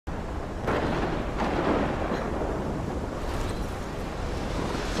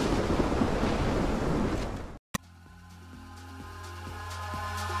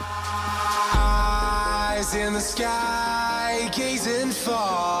in the sky, gazing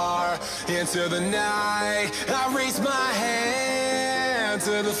far into the night. I raise my hand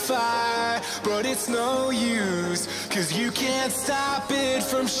to the fire, but it's no use, 'cause you can't stop it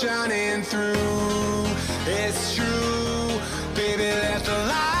from shining through. It's true, baby, let the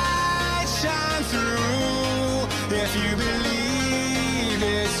light shine through. If you believe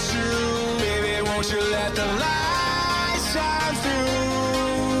it's true, baby, won't you let the light shine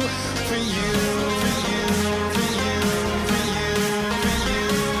through for you.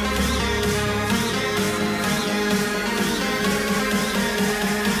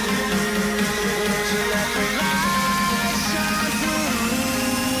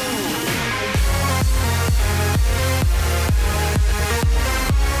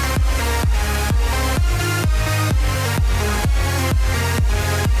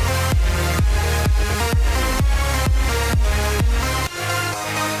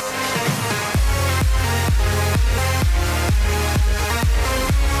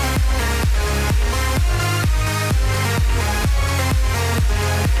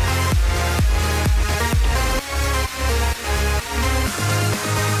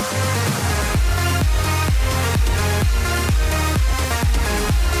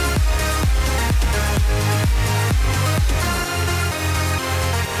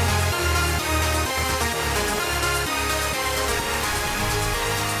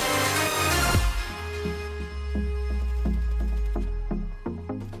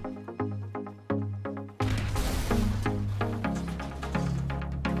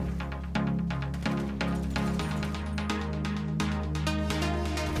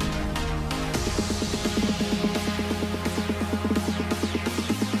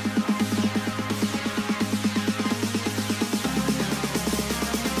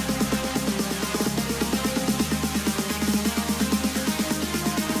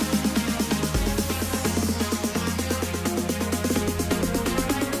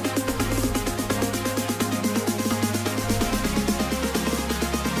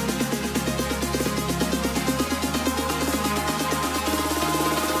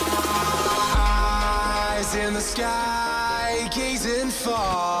 In the sky, gazing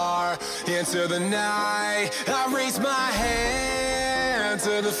far into the night. I raise my hand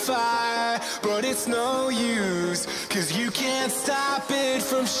to the fire, but it's no use, 'cause you can't stop it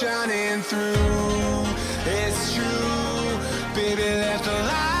from shining through. It's true, baby, let the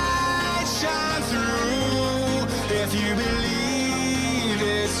light shine through. If you believe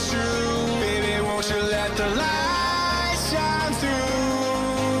it's true, baby, won't you let the light shine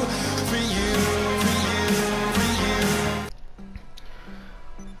through for you.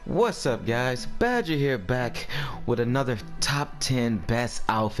 What's up, guys? Badger here, back with another top 10 best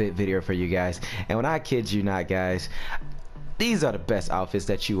outfit video for you guys. And when I kid you not, guys, these are the best outfits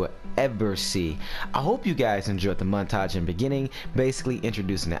that you will ever see. I hope you guys enjoyed the montage in the beginning, basically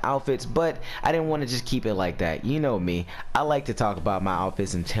introducing the outfits, but I didn't want to just keep it like that. You know me, I like to talk about my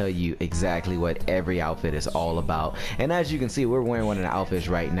outfits and tell you exactly what every outfit is all about. And as you can see, we're wearing one of the outfits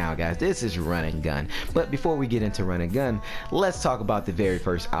right now, guys. This is Run and Gun. But before we get into Run and Gun, let's talk about the very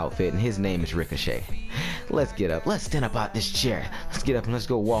first outfit, and his name is Ricochet. Let's get up, let's stand up out this chair, let's get up and let's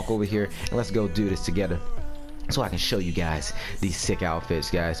go walk over here and let's go do this together, so I can show you guys these sick outfits,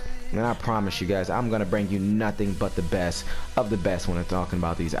 guys. And I promise you guys, I'm gonna bring you nothing but the best of the best when I'm talking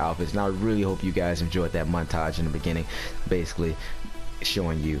about these outfits. And I really hope you guys enjoyed that montage in the beginning, basically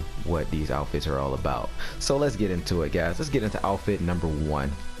showing you what these outfits are all about. So let's get into it, guys. Let's get into outfit number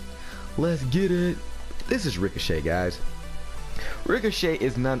 1. Let's get it. This is Ricochet, guys. Ricochet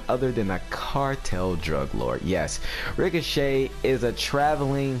is none other than a cartel drug lord. Yes, Ricochet is a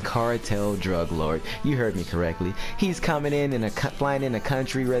traveling cartel drug lord. You heard me correctly. He's coming in flying in the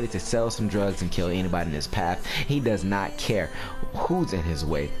country ready to sell some drugs and kill anybody in his path. He does not care who's in his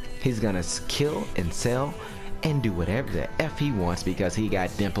way. He's gonna kill and sell and do whatever the F he wants because he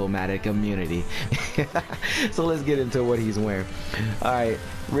got diplomatic immunity. So let's get into what he's wearing. Alright,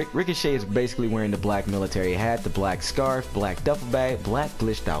 Ricochet is basically wearing the black military hat, the black scarf, black duffel bag, black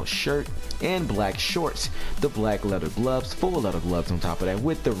glitched out shirt, and black shorts. The black leather gloves, full leather gloves on top of that,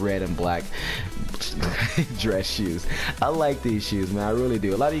 with the red and black dress shoes. I like these shoes, man, I really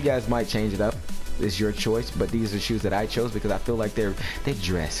do. A lot of you guys might change it up. It's your choice, but these are shoes that I chose because I feel like they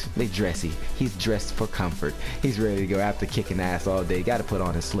dressy. He's dressed for comfort. He's ready to go after kicking ass all day. Got to put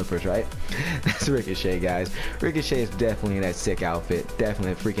on his slippers, right? That's Ricochet, guys. Ricochet is definitely in that sick outfit,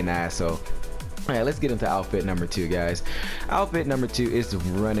 definitely a freaking asshole. Alright, let's get into outfit number 2, guys. Outfit number 2 is the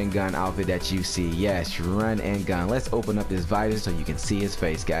run and gun outfit that you see. Yes, run and gun. Let's open up his visor so you can see his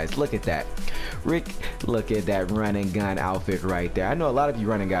face, guys. Look at that. Rick, look at that run and gun outfit right there. I know a lot of you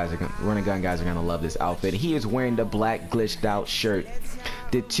run and gun guys are gonna love this outfit. He is wearing the black glitched out shirt.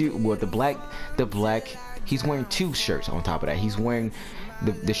 The black, he's wearing 2 shirts on top of that. He's wearing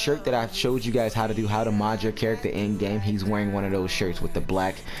the shirt that I showed you guys how to mod your character in game. He's wearing one of those shirts with the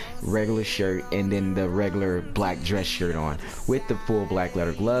black regular shirt and then the regular black dress shirt on with the full black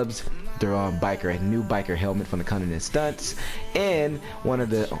leather gloves. They're on a new biker helmet from the Cunning and Stunts, and what's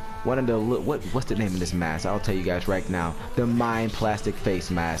the name of this mask? I'll tell you guys right now. The Mind Plastic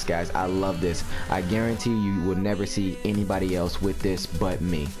Face Mask, guys. I love this. I guarantee you will never see anybody else with this but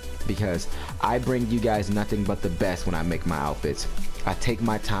me, because I bring you guys nothing but the best when I make my outfits. I take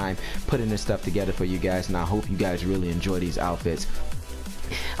my time putting this stuff together for you guys, and I hope you guys really enjoy these outfits.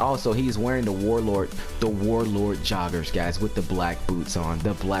 Also, he's wearing the warlord joggers, guys, with the black boots on,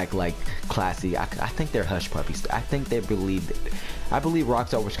 the black, like, classy. I think they're hush puppies. I believe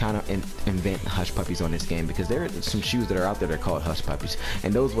Rockstar was kind of invent hush puppies on this game, because there are some shoes that are out there that are called hush puppies,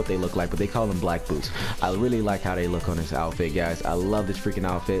 and those are what they look like, but they call them black boots. I really like how they look on this outfit, guys. I love this freaking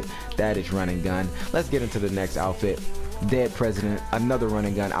outfit. That is run and gun. Let's get into the next outfit. Dead President, another run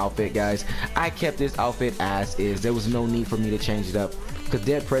and gun outfit, guys. I kept this outfit as is. There was no need for me to change it up, because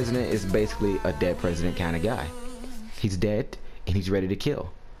Dead President is basically a dead president kind of guy. He's dead and he's ready to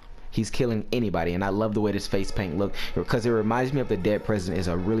kill. He's killing anybody, and I love the way this face paint look, because it reminds me of the Dead President. Is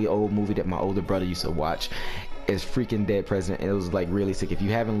a really old movie that my older brother used to watch. Is freaking Dead President. It was like really sick. If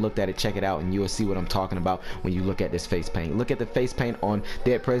you haven't looked at it, check it out and you'll see what I'm talking about when you look at this face paint. Look at the face paint on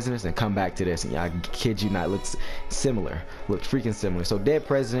Dead Presidents and come back to this, and I kid you not, looks similar. Looks freaking similar. So Dead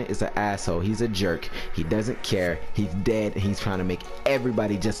President is an asshole. He's a jerk. He doesn't care. He's dead, and he's trying to make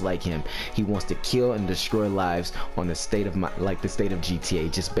everybody just like him. He wants to kill and destroy lives on the state of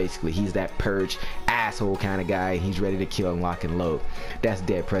GTA. Just basically, he's that purge asshole kind of guy. He's ready to kill and lock and load. That's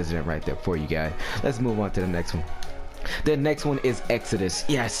Dead President right there for you guys. Let's move on to the next one. The next one is Exodus.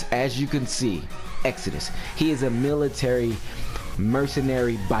 Yes, as you can see, Exodus. He is a military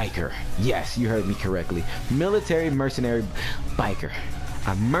mercenary biker. Yes, you heard me correctly. Military mercenary biker.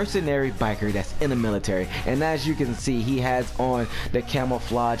 A mercenary biker that's in the military, and as you can see, he has on the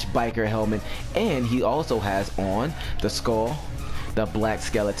camouflage biker helmet, and he also has on the skull, the black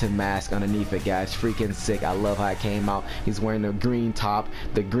skeleton mask underneath it, guys. Freaking sick. I love how it came out. He's wearing the green top,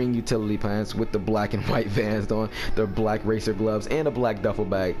 the green utility pants with the black and white Vans on, the black racer gloves, and a black duffel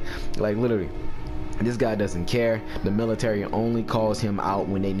bag. Like, literally, this guy doesn't care. The military only calls him out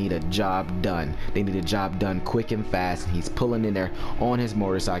when they need a job done. They need a job done quick and fast, and he's pulling in there on his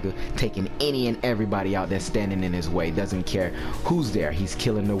motorcycle, taking any and everybody out that's standing in his way. Doesn't care who's there. He's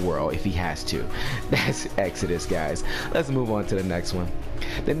killing the world if he has to. That's Exodus, guys. Let's move on to the next one.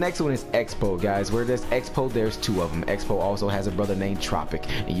 The next one is Expo, guys. Where there's Expo, there's 2 of them. Expo also has a brother named Trapp,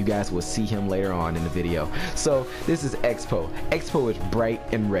 and you guys will see him later on in the video. So this is Expo. Expo is bright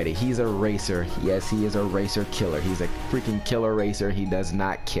and ready. He's a racer. Yes, he is a racer killer. He's a freaking killer racer. He does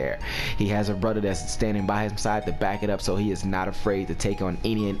not care. He has a brother that's standing by his side to back it up, so he is not afraid to take on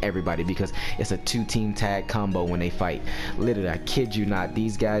any and everybody, because it's a 2-team tag combo when they fight. Literally, I kid you not,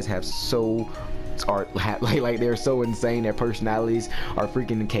 these guys have like they're so insane. Their personalities are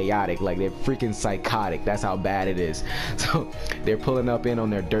freaking chaotic. Like, they're freaking psychotic. That's how bad it is. So they're pulling up in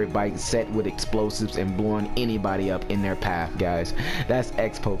on their dirt bikes set with explosives and blowing anybody up in their path, guys. That's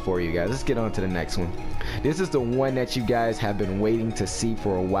Expo for you guys. Let's get on to the next one. This is the one that you guys have been waiting to see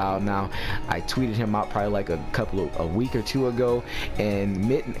for a while now. I tweeted him out probably like a week or 2 ago,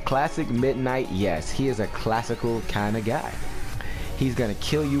 and classic Midnight. Yes, he is a classical kind of guy. He's gonna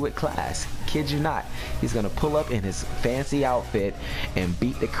kill you with class. Kid you not. He's gonna pull up in his fancy outfit and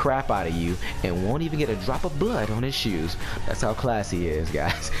beat the crap out of you, and won't even get a drop of blood on his shoes. That's how classy he is,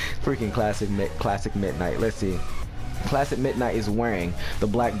 guys. Freaking classic Midnight. Let's see. Classic Midnight is wearing the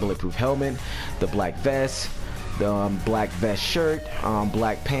black bulletproof helmet, the black vest, the black vest shirt,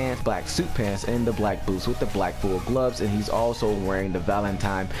 black pants, black suit pants, and the black boots with the black full gloves, and he's also wearing the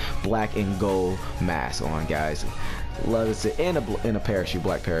Valentine black and gold mask on, guys. Love to see, in a parachute,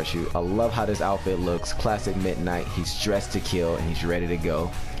 black parachute. I love how this outfit looks. Classic Midnight. He's dressed to kill, and he's ready to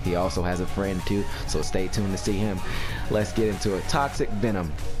go. He also has a friend too, so stay tuned to see him. Let's get into it. Toxic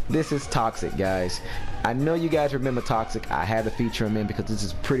Venom. This is Toxic, guys. I know you guys remember Toxic. I had to feature him in because this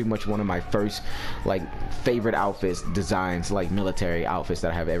is pretty much one of my first favorite outfits, designs, like military outfits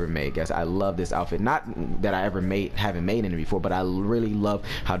that I have ever made, guys. I love this outfit. Not that I haven't made any before, but I really love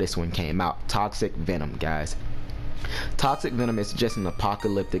how this one came out. Toxic Venom, guys. Toxic Venom is just an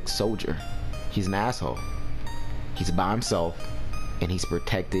apocalyptic soldier. He's an asshole. He's by himself, and he's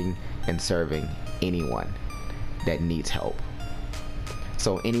protecting and serving anyone that needs help.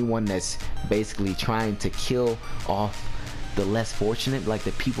 So anyone that's basically trying to kill off the less fortunate, like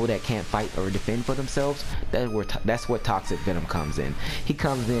the people that can't fight or defend for themselves, that's where Toxic Venom comes in. He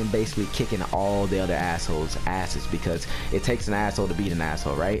comes in basically kicking all the other assholes' asses, because it takes an asshole to beat an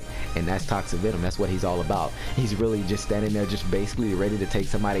asshole, right? And that's Toxic Venom. That's what he's all about. He's really just standing there, just basically ready to take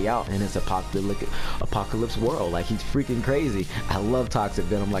somebody out in this apocalypse world. Like, he's freaking crazy. I love Toxic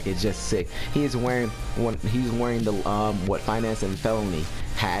Venom. Like, it's just sick. He's wearing the finance and felony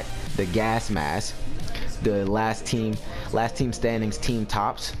hat, the gas mask, the last team standing's team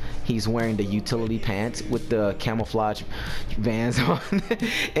tops. He's wearing the utility pants with the camouflage Vans on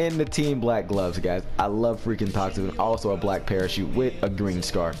and the team black gloves, guys. I love freaking Toxic Venom. Also a black parachute with a green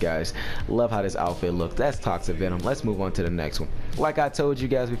scarf, guys. Love how this outfit looks. That's Toxic Venom. Let's move on to the next one. Like I told you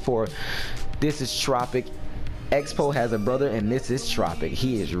guys before, this is Tropic. Expo has a brother, and this is Tropic.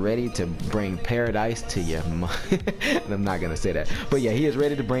 He is ready to bring paradise to you. I'm not gonna say that, but yeah, he is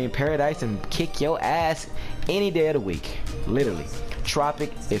ready to bring paradise and kick your ass any day of the week. Literally,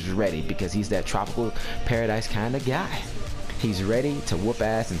 Tropic is ready because he's that tropical paradise kind of guy. He's ready to whoop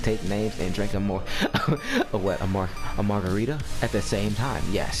ass and take names and drink a margarita at the same time.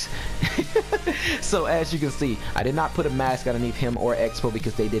 Yes. So as you can see, I did not put a mask underneath him or Expo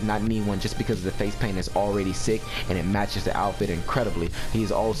because they did not need one, just because the face paint is already sick and it matches the outfit incredibly.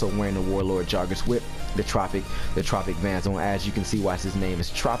 He's also wearing the Warlord joggers with the Tropic Vans on. As you can see, watch, his name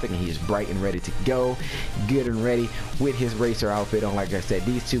is Tropic, and he is bright and ready to go, good and ready with his racer outfit on. Like I said,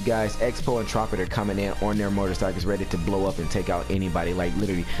 these two guys, Expo and Tropic, are coming in on their motorcycles ready to blow up and take out anybody. Like,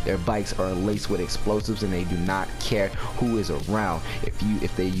 literally, their bikes are laced with explosives and they do not care who is around. If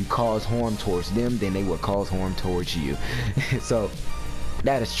you cause harm towards them, then they will cause harm towards you. So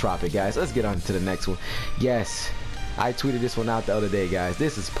that is Tropic, guys. Let's get on to the next one. Yes, I tweeted this one out the other day, guys.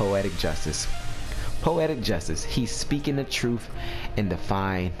 This is Poetic Justice. Poetic Justice. He's speaking the truth and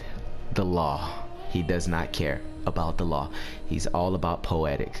defying the law. He does not care about the law. He's all about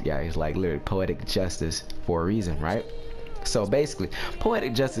poetics. Yeah, he's like literally poetic justice for a reason, right? So basically,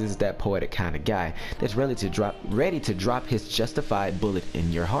 Poetic Justice is that poetic kind of guy that's ready to drop his justified bullet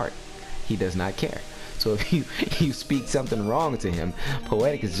in your heart. He does not care. So if you speak something wrong to him,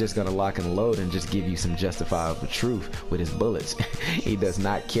 Poetic is just gonna lock and load and just give you some justifiable truth with his bullets. He does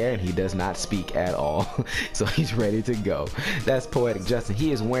not care, and he does not speak at all. So he's ready to go. That's Poetic Justice.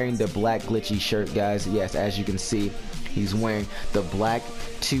 He is wearing the black glitchy shirt, guys. Yes, as you can see, he's wearing the black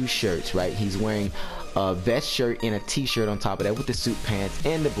two shirts, right? He's wearing a vest shirt and a t-shirt on top of that with the suit pants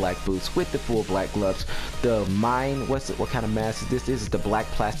and the black boots with the full black gloves. The what kind of mask is this? This is the black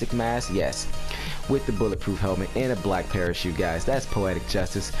plastic mask, yes, with the bulletproof helmet and a black parachute, guys. That's Poetic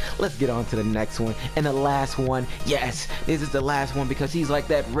Justice. Let's get on to the next one and the last one. Yes, this is the last one because he's like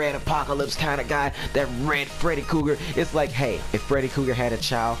that red apocalypse kind of guy, that red Freddy Krueger. It's like, hey, if Freddy Krueger had a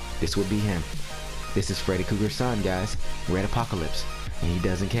child, this would be him. This is Freddy Krueger's son, guys. Red Apocalypse, and he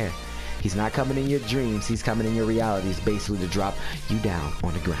doesn't care. He's not coming in your dreams, he's coming in your realities, basically to drop you down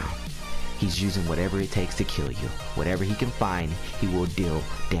on the ground. He's using whatever it takes to kill you. Whatever he can find, he will deal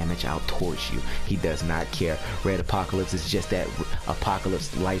damage out towards you. He does not care. Red Apocalypse is just that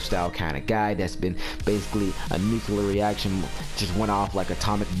apocalypse lifestyle kind of guy that's been basically a nuclear reaction, just went off like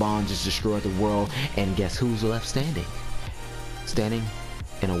atomic bomb, just destroyed the world, and guess who's left standing? Standing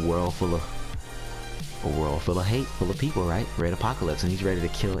in a world full of hate, full of people, right? Red Apocalypse, and he's ready to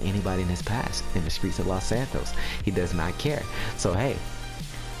kill anybody in his past in the streets of Los Santos. He does not care. So hey,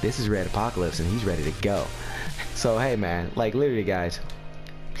 this is Red Apocalypse, and he's ready to go. So hey, man, like literally, guys,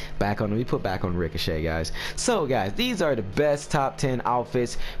 we put back on Ricochet, guys. So guys, these are the best top 10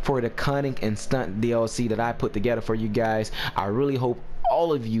 outfits for the Cunning and Stunt DLC that I put together for you guys. I really hope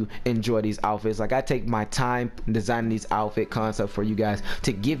all of you enjoy these outfits. Like, I take my time designing these outfit concepts for you guys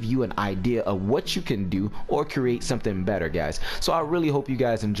to give you an idea of what you can do or create something better, guys. So I really hope you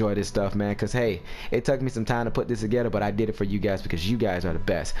guys enjoy this stuff, man, because hey, it took me some time to put this together, but I did it for you guys because you guys are the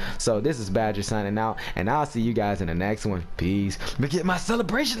best. So this is Badger signing out, and I'll see you guys in the next one. Peace. Let me get my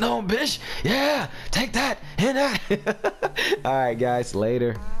celebration on, bitch. Yeah, take that and that. All right, guys,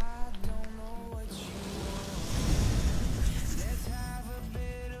 later.